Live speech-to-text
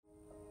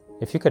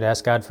If you could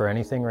ask God for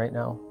anything right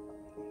now,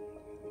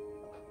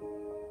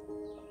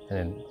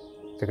 and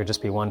if it could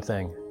just be one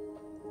thing,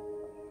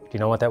 do you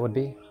know what that would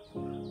be?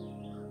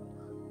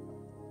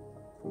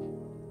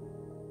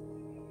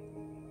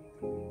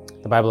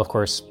 The Bible, of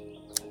course,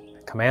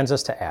 commands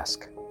us to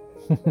ask.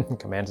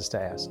 Commands us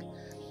to ask.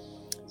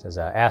 It says,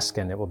 ask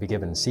and it will be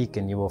given, seek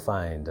and you will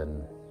find.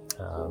 And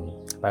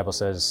the Bible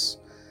says,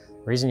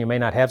 the reason you may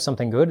not have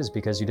something good is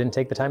because you didn't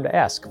take the time to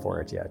ask for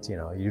it yet.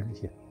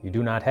 You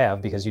do not have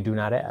because you do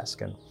not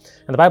ask. And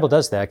the Bible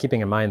does that,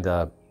 keeping in mind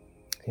the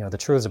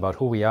truths about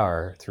who we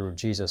are through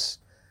Jesus.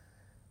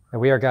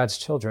 And we are God's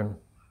children.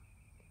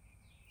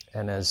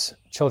 And as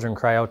children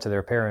cry out to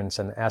their parents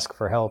and ask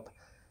for help,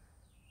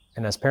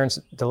 and as parents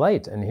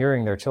delight in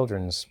hearing their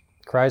children's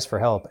cries for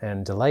help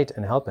and delight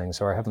in helping,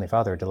 so our Heavenly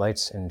Father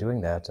delights in doing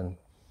that. And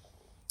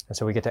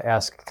so we get to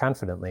ask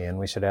confidently, and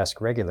we should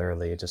ask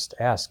regularly, just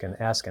ask and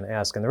ask and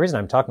ask. And the reason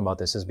I'm talking about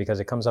this is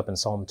because it comes up in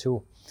Psalm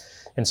 2.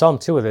 In Psalm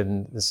 2,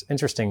 in this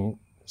interesting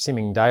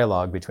seeming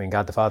dialogue between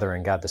God the Father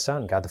and God the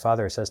Son, God the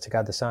Father says to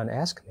God the Son,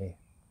 ask me.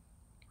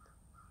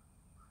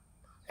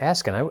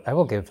 Ask and I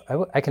will give.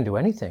 I can do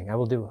anything. I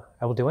will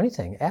do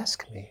anything.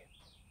 Ask me.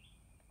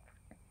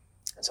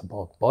 And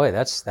so, boy,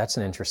 that's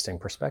an interesting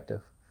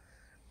perspective.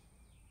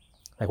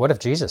 Like, what if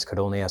Jesus could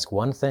only ask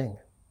one thing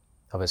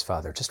of his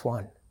Father, just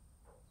one?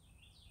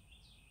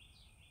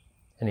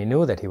 And he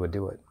knew that he would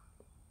do it.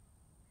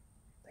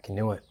 Like, he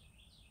knew it.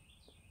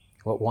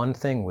 What one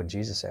thing would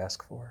Jesus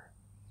ask for?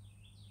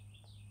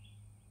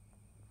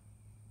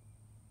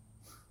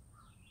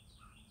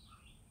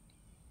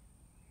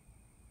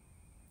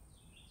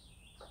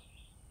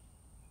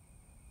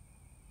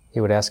 He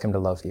would ask him to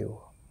love you.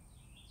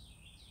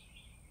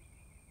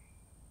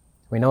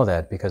 We know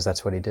that because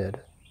that's what he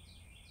did.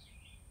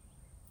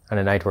 On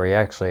a night where he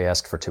actually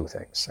asked for two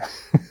things.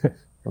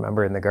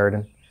 Remember in the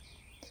garden?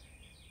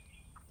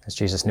 As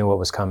Jesus knew what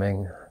was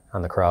coming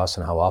on the cross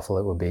and how awful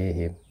it would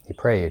be, he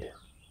prayed.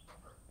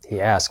 He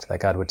asked that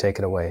God would take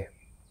it away.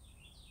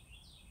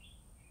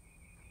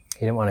 He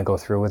didn't want to go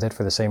through with it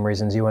for the same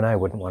reasons you and I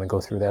wouldn't want to go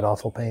through that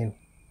awful pain.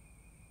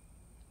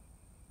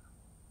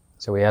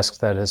 So he asked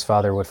that his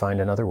Father would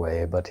find another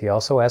way, but he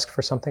also asked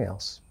for something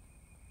else.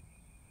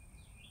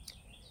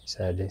 He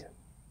said,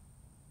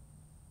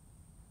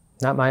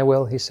 not my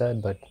will, he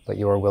said, but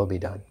your will be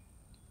done.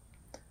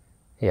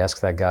 He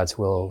asked that God's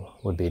will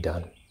would be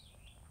done.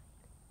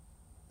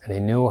 And he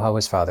knew how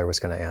his Father was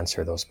going to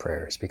answer those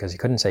prayers because he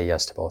couldn't say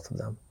yes to both of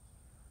them.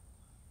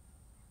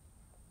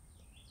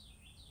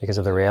 Because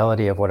of the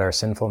reality of what our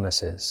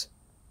sinfulness is.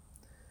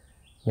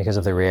 Because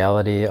of the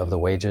reality of the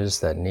wages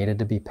that needed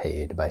to be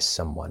paid by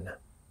someone.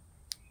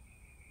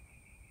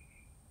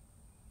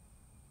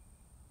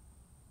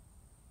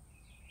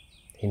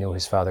 He knew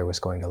his Father was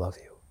going to love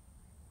you.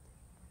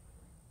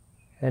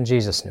 And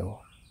Jesus knew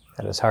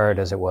that as hard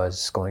as it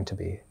was going to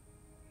be,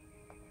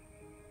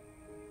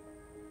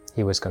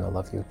 he was going to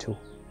love you too.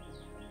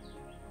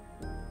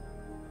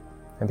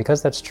 And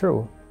because that's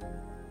true,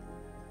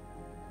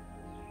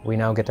 we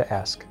now get to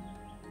ask.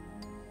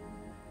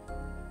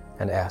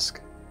 And ask.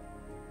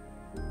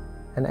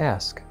 And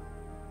ask.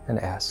 And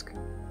ask.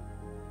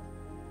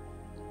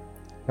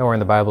 Nowhere in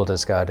the Bible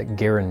does God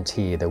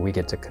guarantee that we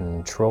get to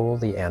control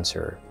the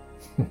answer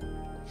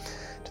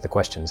to the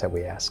questions that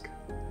we ask.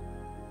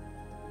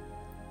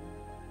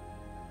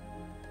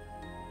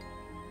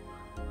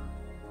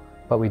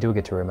 But we do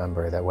get to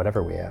remember that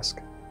whatever we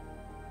ask,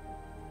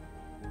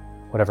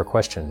 whatever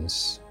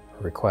questions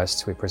or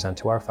requests we present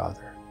to our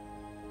Father,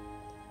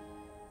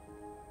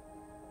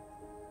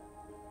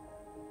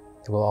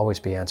 it will always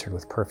be answered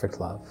with perfect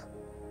love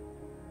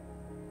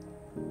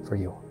for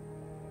you.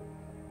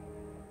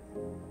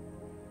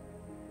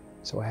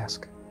 So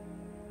ask.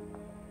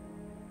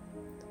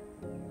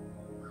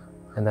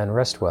 And then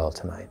rest well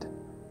tonight,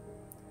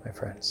 my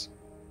friends.